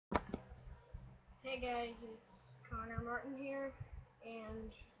Hey guys, it's Connor Martin here,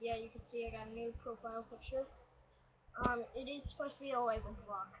 and yeah, you can see I got a new profile picture. It is supposed to be a Lego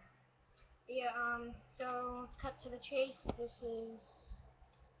block. Yeah, so let's cut to the chase. This is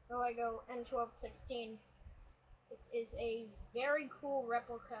the Lego M1216. It is a very cool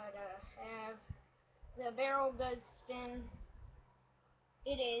replica to have. The barrel does spin.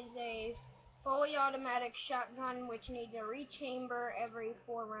 It is a fully automatic shotgun which needs a rechamber every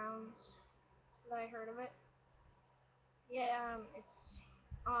 4 rounds. That's what I heard of it. Yeah,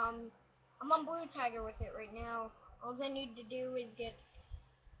 I'm on Blue Tiger with it right now. All I need to do is get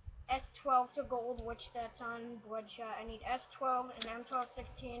S12 to gold, which that's on Bloodshot. I need S12 and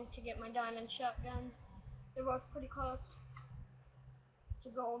M1216 to get my diamond shotguns. They're both pretty close to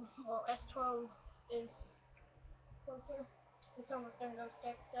gold. Well, S12 is closer. It's almost done those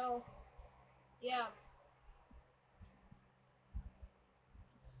sticks, so yeah.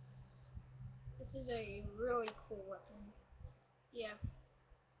 This is a really cool weapon. Yeah.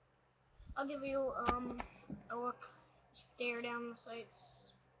 I'll give you a look, stare down the sights,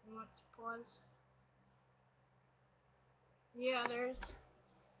 and let's pause. Yeah, there's,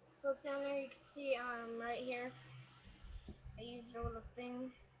 look down there, you can see right here, I used a little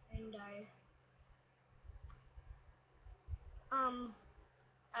thing, and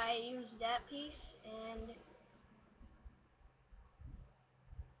I used that piece, and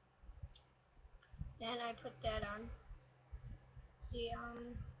then I put that on. See,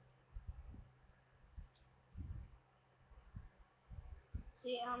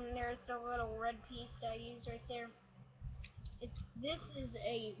 there's the little red piece that I used right there. This is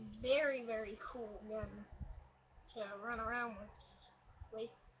a very, very cool gun to run around with.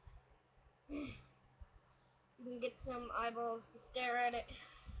 Wait. You can get some eyeballs to stare at it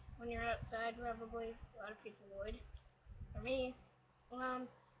when you're outside, probably. A lot of people would. For me.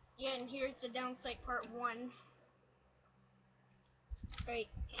 Yeah, and here's the downside part 1. Right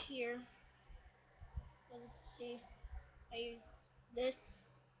here. As you can see, I use this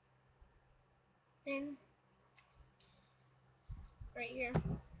thing right here.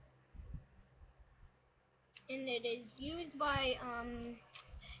 And it is used by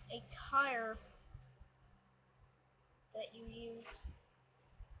a tire that you use.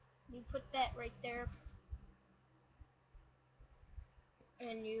 You put that right there,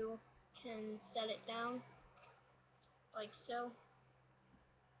 and you can set it down like so.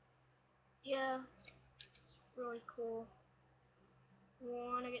 Yeah, it's really cool. We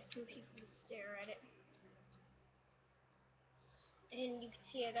want to get some people to stare at it. And you can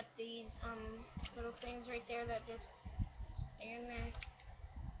see I got these little things right there that just stand there.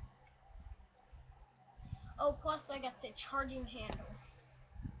 Oh, plus I got the charging handle.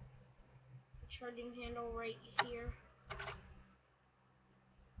 The charging handle right here,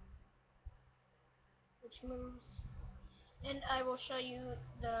 which moves. And I will show you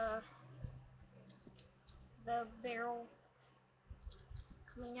the barrel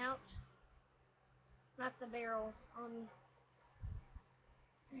coming out. Not the barrel,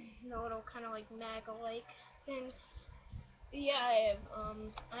 the little kind of like mag-like thing. Yeah,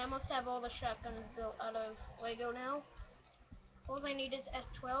 I almost have all the shotguns built out of Lego now. All I need is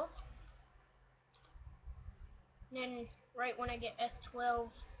S12. And then, right when I get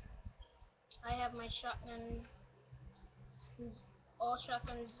S12, I have my shotgun, all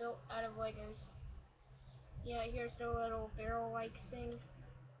shotguns built out of Legos. Yeah, here's the little barrel-like thing.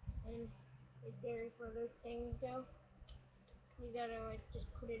 And right there is where those things go. You gotta, like, just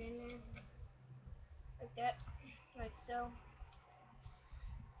put it in there. Like that. Like so.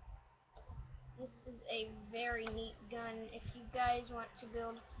 This is a very neat gun. If you guys want to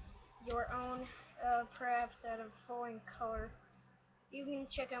build your own, perhaps out of foreign color, you can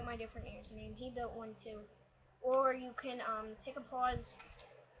check out my different username. He built one too. Or you can take a pause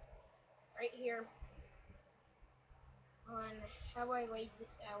right here on how I laid this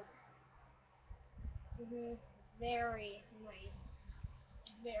out. Very nice.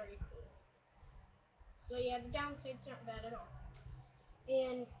 Very cool. So yeah, the downsides aren't bad at all.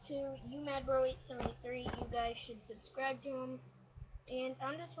 And to umadbro873, you guys should subscribe to him. And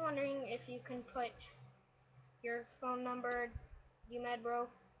I'm just wondering if you can put your phone number, umadbro,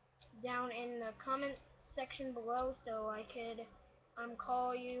 down in the comment section below so I could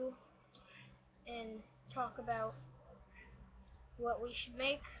call you and talk about what we should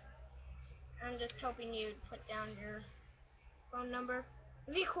make. I'm just hoping you'd put down your phone number.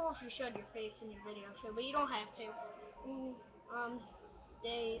 It'd be cool if you showed your face in your video too, but you don't have to.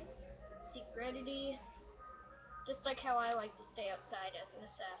 Stay secretity, just like how I like to stay outside as an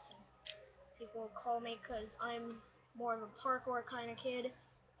assassin. People call me because I'm more of a parkour kind of kid.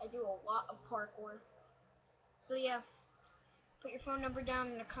 I do a lot of parkour. So yeah, put your phone number down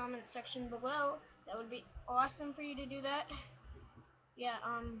in the comment section below. That would be awesome for you to do that. Yeah,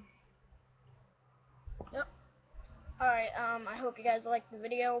 yep. Alright, I hope you guys liked the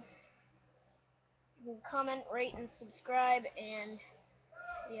video. You can comment, rate, and subscribe, and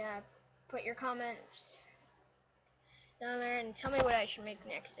yeah, put your comments down there and tell me what I should make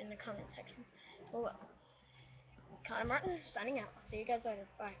next in the comment section below. Connor Martin, signing out. See you guys later.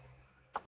 Bye.